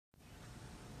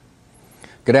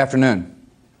Good afternoon.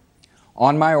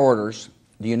 On my orders,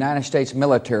 the United States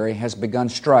military has begun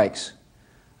strikes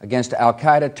against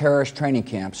al-Qaeda terrorist training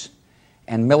camps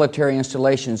and military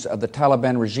installations of the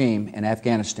Taliban regime in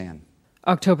Afghanistan.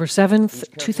 October 7th,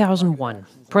 2001,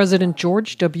 President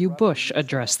George W. Bush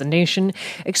addressed the nation,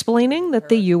 explaining that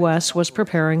the U.S. was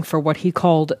preparing for what he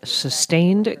called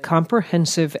sustained,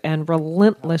 comprehensive, and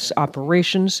relentless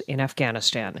operations in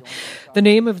Afghanistan. The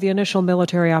name of the initial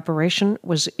military operation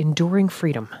was Enduring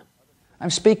Freedom. I'm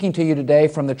speaking to you today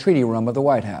from the Treaty Room of the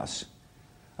White House,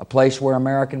 a place where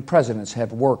American presidents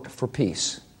have worked for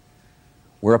peace.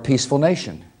 We're a peaceful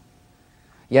nation.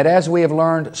 Yet as we have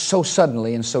learned so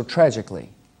suddenly and so tragically,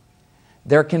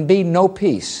 there can be no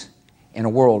peace in a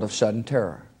world of sudden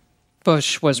terror.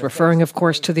 Bush was referring, of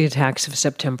course, to the attacks of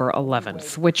September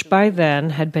 11th, which by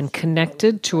then had been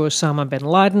connected to Osama bin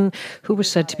Laden, who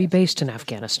was said to be based in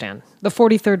Afghanistan. The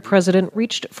 43rd president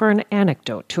reached for an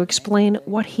anecdote to explain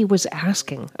what he was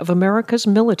asking of America's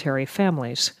military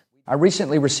families. I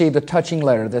recently received a touching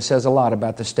letter that says a lot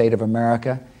about the state of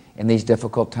America in these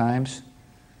difficult times.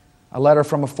 A letter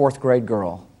from a fourth-grade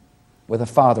girl with a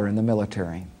father in the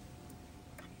military.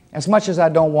 As much as I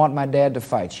don't want my dad to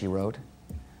fight, she wrote,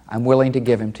 I'm willing to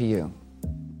give him to you.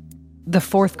 The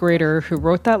fourth grader who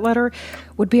wrote that letter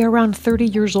would be around 30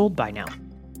 years old by now,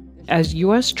 as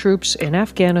U.S. troops in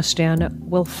Afghanistan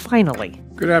will finally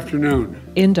Good afternoon.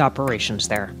 End operations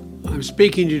there. I'm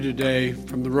speaking to you today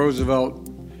from the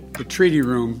Roosevelt, the Treaty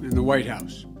Room in the White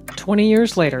House. 20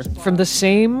 years later, from the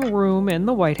same room in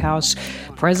the White House,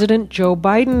 President Joe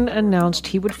Biden announced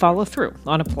he would follow through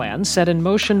on a plan set in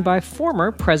motion by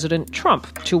former President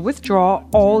Trump to withdraw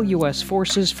all U.S.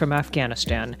 forces from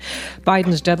Afghanistan.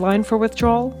 Biden's deadline for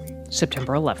withdrawal,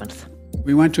 September 11th.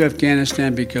 We went to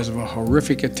Afghanistan because of a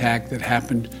horrific attack that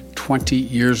happened 20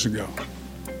 years ago.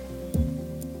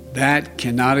 That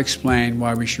cannot explain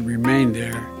why we should remain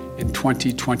there in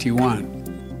 2021.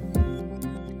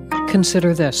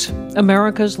 Consider this.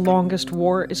 America's longest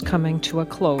war is coming to a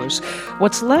close.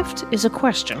 What's left is a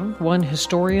question, one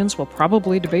historians will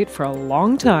probably debate for a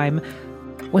long time.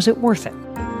 Was it worth it?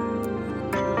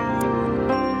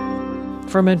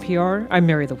 From NPR, I'm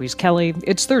Mary Louise Kelly.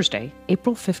 It's Thursday,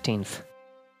 April 15th.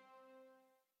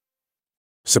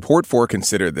 Support for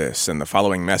Consider This and the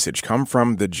following message come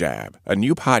from The Jab, a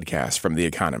new podcast from The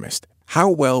Economist. How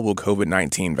well will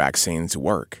COVID-19 vaccines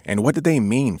work, and what do they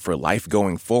mean for life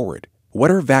going forward?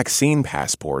 What are vaccine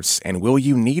passports, and will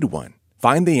you need one?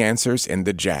 Find the answers in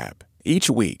The Jab. Each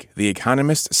week, The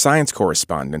Economist science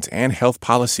correspondent and health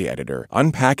policy editor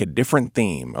unpack a different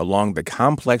theme along the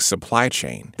complex supply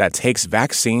chain that takes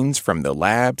vaccines from the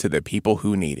lab to the people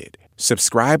who need it.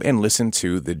 Subscribe and listen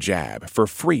to The Jab for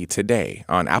free today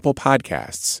on Apple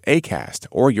Podcasts, Acast,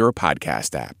 or your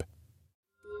podcast app.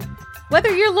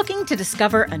 Whether you're looking to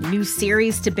discover a new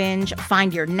series to binge,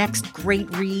 find your next great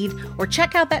read, or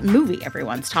check out that movie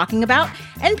everyone's talking about,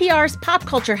 NPR's Pop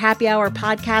Culture Happy Hour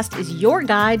podcast is your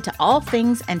guide to all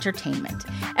things entertainment.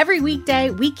 Every weekday,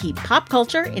 we keep pop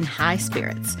culture in high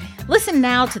spirits. Listen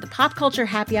now to the Pop Culture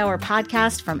Happy Hour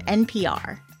podcast from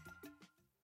NPR.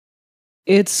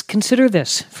 It's Consider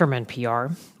This from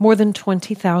NPR. More than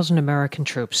 20,000 American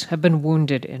troops have been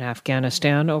wounded in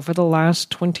Afghanistan over the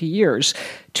last 20 years.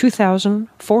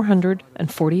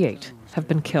 2,448 have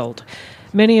been killed.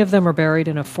 Many of them are buried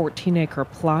in a 14-acre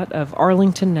plot of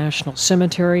Arlington National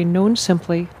Cemetery, known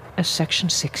simply as Section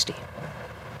 60.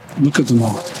 Look at them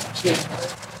all.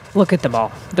 Look at them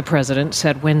all, the president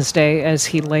said Wednesday as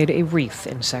he laid a wreath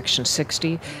in Section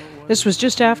 60. This was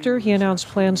just after he announced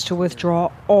plans to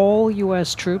withdraw all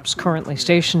U.S. troops currently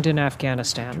stationed in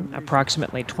Afghanistan,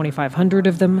 approximately 2,500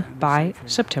 of them, by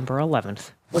September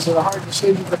 11th. Was it a hard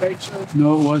decision to make, sir?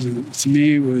 No, it wasn't. To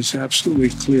me, it was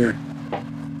absolutely clear.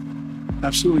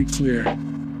 Absolutely clear.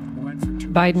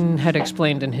 Biden had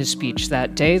explained in his speech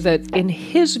that day that, in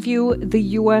his view, the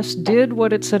U.S. did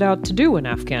what it set out to do in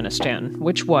Afghanistan,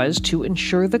 which was to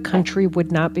ensure the country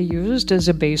would not be used as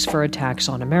a base for attacks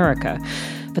on America.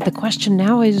 But the question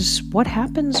now is, what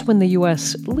happens when the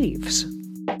U.S. leaves?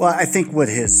 Well, I think what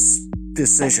his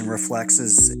decision reflects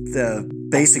is the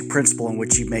basic principle in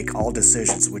which you make all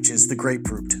decisions, which is the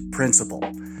grapefruit principle.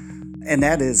 And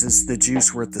that is the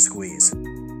juice worth the squeeze?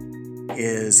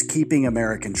 Is keeping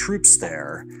American troops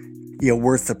there,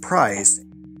 worth the price?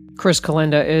 Chris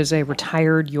Kalenda is a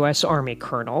retired U.S. Army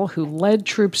colonel who led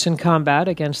troops in combat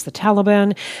against the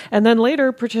Taliban and then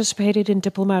later participated in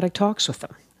diplomatic talks with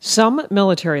them. Some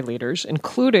military leaders,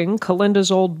 including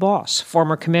Kalenda's old boss,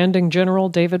 former commanding general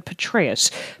David Petraeus,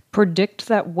 predict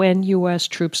that when U.S.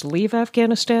 troops leave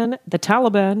Afghanistan, the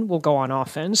Taliban will go on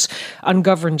offense,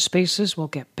 ungoverned spaces will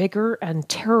get bigger, and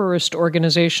terrorist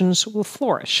organizations will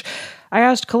flourish. I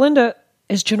asked Kalinda,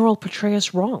 is General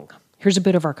Petraeus wrong? Here's a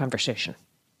bit of our conversation.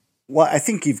 Well, I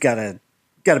think you've got to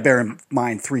bear in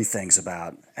mind three things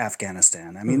about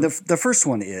Afghanistan. I mean, the first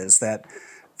one is that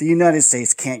the United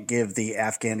States can't give the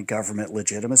Afghan government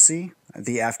legitimacy.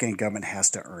 The Afghan government has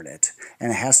to earn it,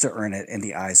 and it has to earn it in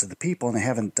the eyes of the people, and they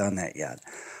haven't done that yet.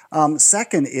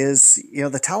 Second is,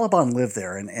 the Taliban live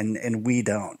there, and we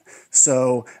don't.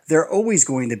 So they're always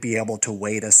going to be able to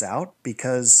wait us out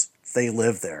because they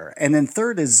live there. And then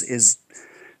third is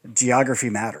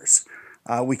geography matters.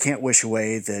 We can't wish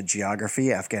away the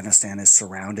geography. Afghanistan is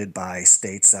surrounded by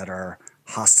states that are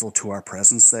hostile to our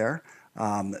presence there.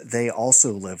 They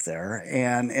also live there.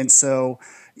 And so,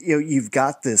 you've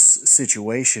got this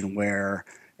situation where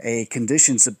a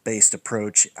conditions-based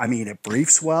approach, it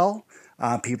briefs well.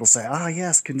 People say,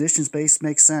 yes, conditions-based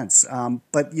makes sense.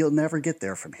 But you'll never get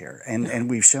there from here. And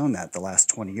we've shown that the last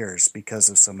 20 years because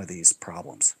of some of these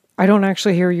problems. I don't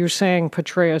actually hear you saying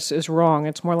Petraeus is wrong.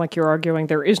 It's more like you're arguing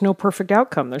there is no perfect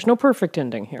outcome. There's no perfect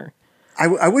ending here.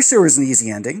 I wish there was an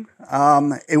easy ending.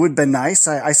 It would have been nice.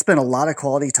 I spent a lot of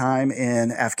quality time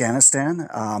in Afghanistan.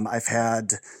 I've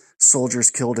had soldiers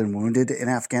killed and wounded in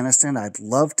Afghanistan. I'd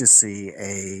love to see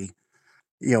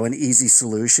an easy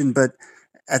solution, but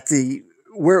at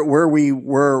where we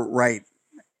were right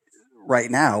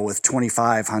now with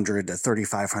 2,500 to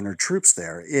 3,500 troops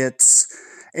there, it's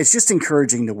just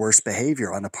encouraging the worst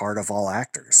behavior on the part of all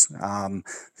actors.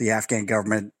 The Afghan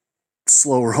government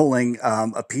slow rolling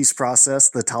a peace process,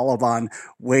 the Taliban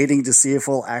waiting to see if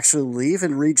we'll actually leave,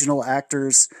 and regional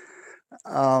actors,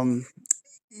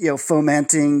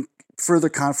 fomenting further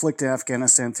conflict in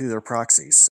Afghanistan through their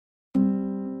proxies.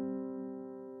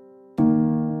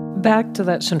 Back to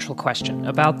that central question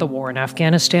about the war in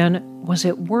Afghanistan, was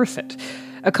it worth it?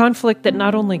 A conflict that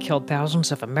not only killed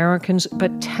thousands of Americans,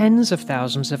 but tens of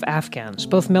thousands of Afghans,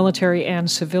 both military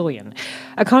and civilian.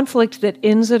 A conflict that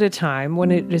ends at a time when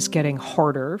it is getting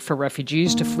harder for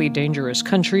refugees to flee dangerous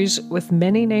countries, with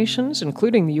many nations,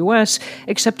 including the U.S.,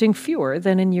 accepting fewer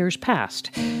than in years past.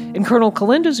 In Colonel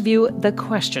Kalinda's view, the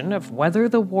question of whether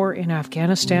the war in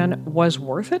Afghanistan was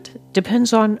worth it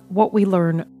depends on what we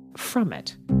learn from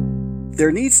it.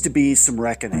 There needs to be some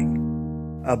reckoning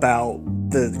about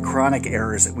the chronic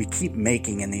errors that we keep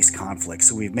making in these conflicts.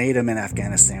 So we've made them in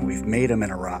Afghanistan, we've made them in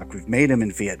Iraq, we've made them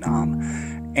in Vietnam,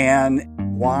 and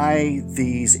why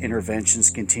these interventions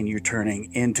continue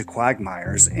turning into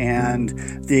quagmires, and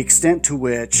the extent to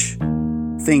which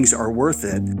things are worth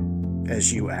it,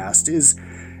 as you asked, is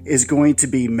going to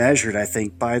be measured, I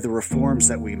think, by the reforms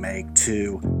that we make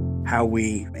to how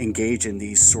we engage in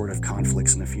these sort of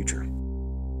conflicts in the future.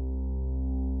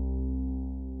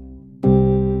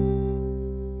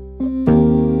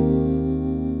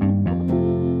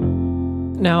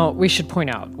 Now, we should point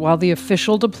out, while the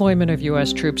official deployment of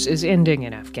U.S. troops is ending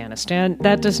in Afghanistan,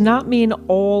 that does not mean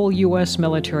all U.S.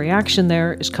 military action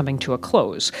there is coming to a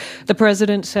close. The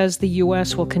president says the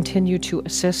U.S. will continue to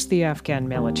assist the Afghan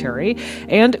military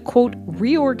and, quote,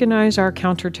 reorganize our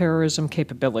counterterrorism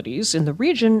capabilities in the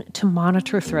region to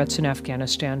monitor threats in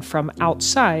Afghanistan from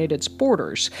outside its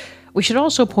borders. We should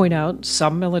also point out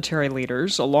some military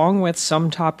leaders, along with some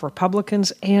top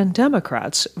Republicans and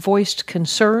Democrats, voiced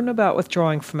concern about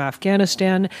withdrawing from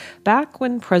Afghanistan back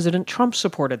when President Trump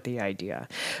supported the idea.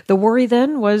 The worry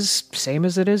then was same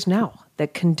as it is now,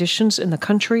 that conditions in the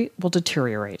country will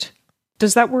deteriorate.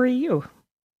 Does that worry you?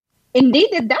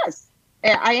 Indeed, it does.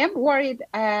 I am worried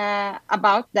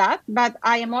about that, but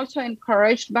I am also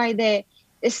encouraged by the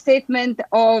statement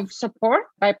of support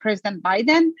by President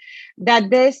Biden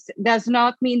that this does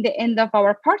not mean the end of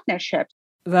our partnership.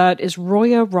 That is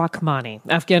Roya Rahmani,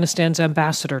 Afghanistan's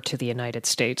ambassador to the United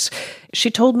States.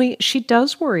 She told me she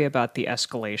does worry about the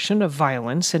escalation of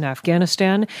violence in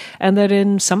Afghanistan and that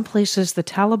in some places the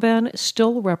Taliban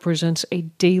still represents a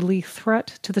daily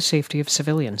threat to the safety of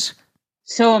civilians.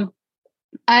 So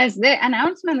as the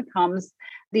announcement comes,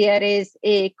 there is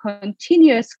a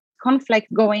continuous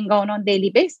conflict going on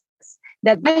daily basis.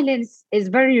 That violence is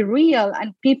very real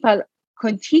and people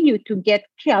continue to get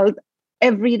killed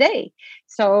every day.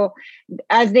 So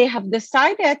as they have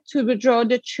decided to withdraw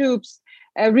the troops,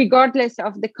 regardless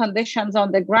of the conditions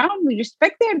on the ground, we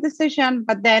respect their decision,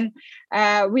 but then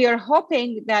we are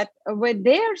hoping that with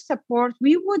their support,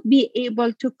 we would be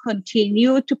able to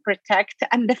continue to protect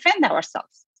and defend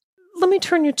ourselves. Let me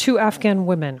turn you to Afghan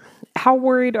women. How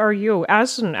worried are you,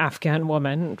 as an Afghan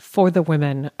woman, for the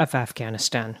women of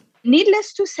Afghanistan?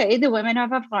 Needless to say, the women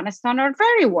of Afghanistan are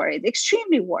very worried,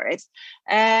 extremely worried.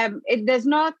 It does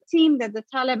not seem that the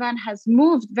Taliban has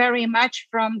moved very much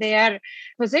from their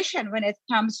position when it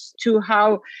comes to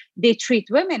how they treat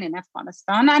women in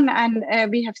Afghanistan.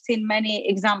 And we have seen many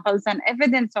examples and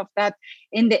evidence of that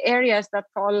in the areas that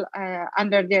fall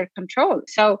under their control.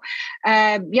 So,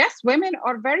 yes, women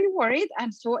are very worried,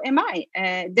 and so am I.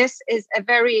 This is a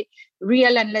very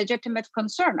real and legitimate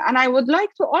concern. And I would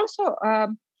like to also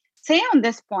say on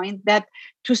this point that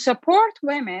to support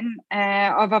women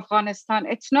of Afghanistan,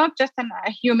 it's not just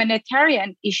a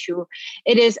humanitarian issue.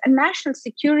 It is a national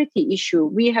security issue.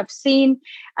 We have seen,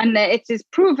 and it is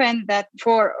proven, that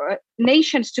for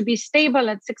nations to be stable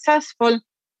and successful,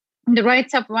 the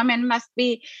rights of women must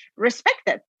be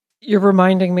respected. You're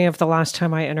reminding me of the last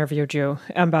time I interviewed you,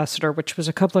 Ambassador, which was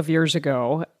a couple of years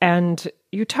ago. And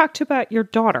you talked about your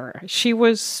daughter. She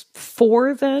was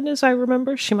 4 then, as I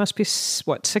remember. She must be, 6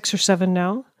 or 7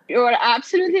 now? You're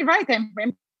absolutely right.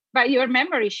 By your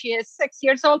memory, she is 6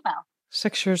 years old now.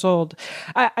 6 years old.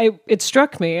 It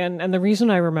struck me, and the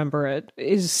reason I remember it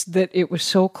is that it was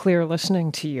so clear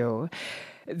listening to you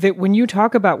that when you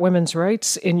talk about women's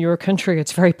rights in your country,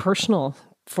 it's very personal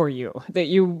for you, that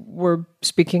you were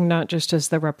speaking not just as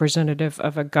the representative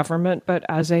of a government, but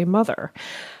as a mother.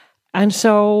 And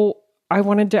so I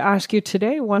wanted to ask you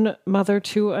today, one mother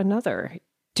to another,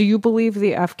 do you believe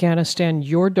the Afghanistan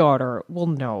your daughter will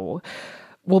know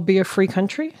will be a free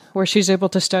country where she's able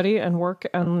to study and work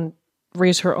and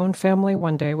raise her own family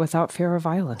one day without fear of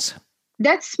violence?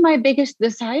 That's my biggest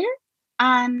desire.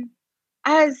 And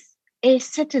as a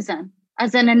citizen,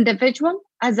 as an individual,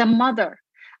 as a mother,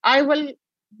 I will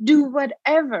do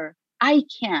whatever I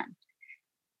can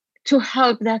to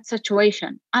help that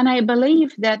situation. And I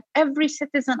believe that every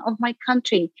citizen of my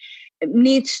country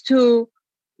needs to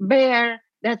bear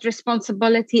that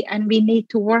responsibility, and we need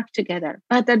to work together.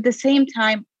 But at the same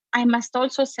time, I must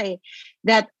also say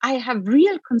that I have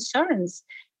real concerns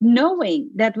knowing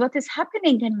that what is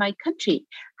happening in my country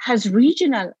has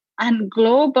regional and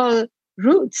global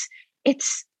roots. It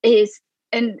is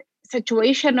a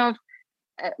situation of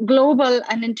global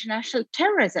and international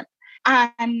terrorism.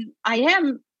 And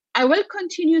I will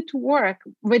continue to work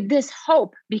with this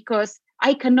hope, because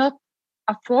I cannot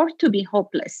afford to be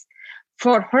hopeless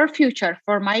for her future,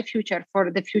 for my future, for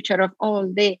the future of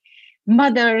all the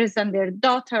mothers and their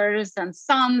daughters and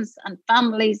sons and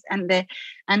families and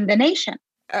the nation.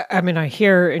 I mean, I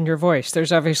hear in your voice,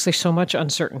 there's obviously so much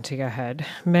uncertainty ahead,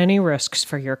 many risks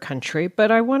for your country,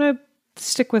 but I want to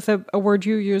stick with a word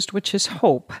you used, which is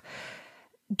hope.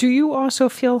 Do you also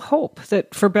feel hope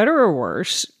that, for better or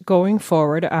worse, going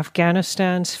forward,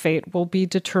 Afghanistan's fate will be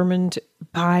determined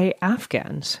by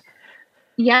Afghans?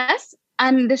 Yes,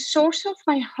 and the source of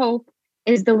my hope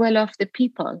is the will of the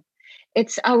people.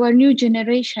 It's our new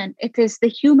generation. It is the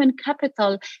human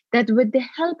capital that, with the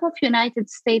help of United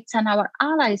States and our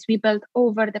allies, we built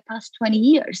over the past 20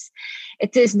 years.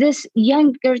 It is this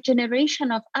younger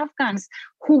generation of Afghans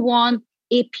who want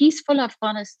a peaceful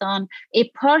Afghanistan,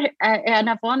 an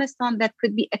Afghanistan that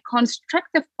could be a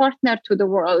constructive partner to the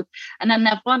world, and an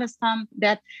Afghanistan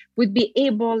that would be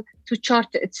able to chart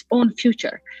its own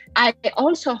future. I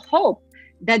also hope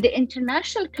that the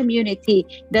international community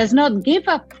does not give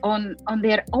up on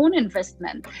their own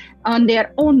investment, on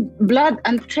their own blood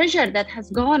and treasure that has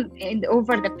gone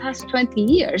over the past 20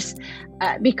 years,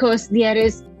 because there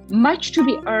is much to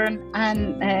be earned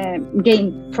and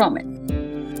gained from it.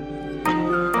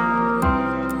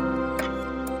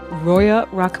 Roya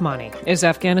Rahmani is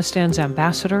Afghanistan's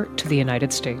ambassador to the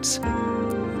United States.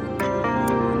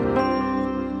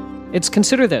 It's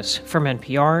Consider This from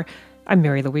NPR. I'm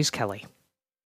Mary Louise Kelly.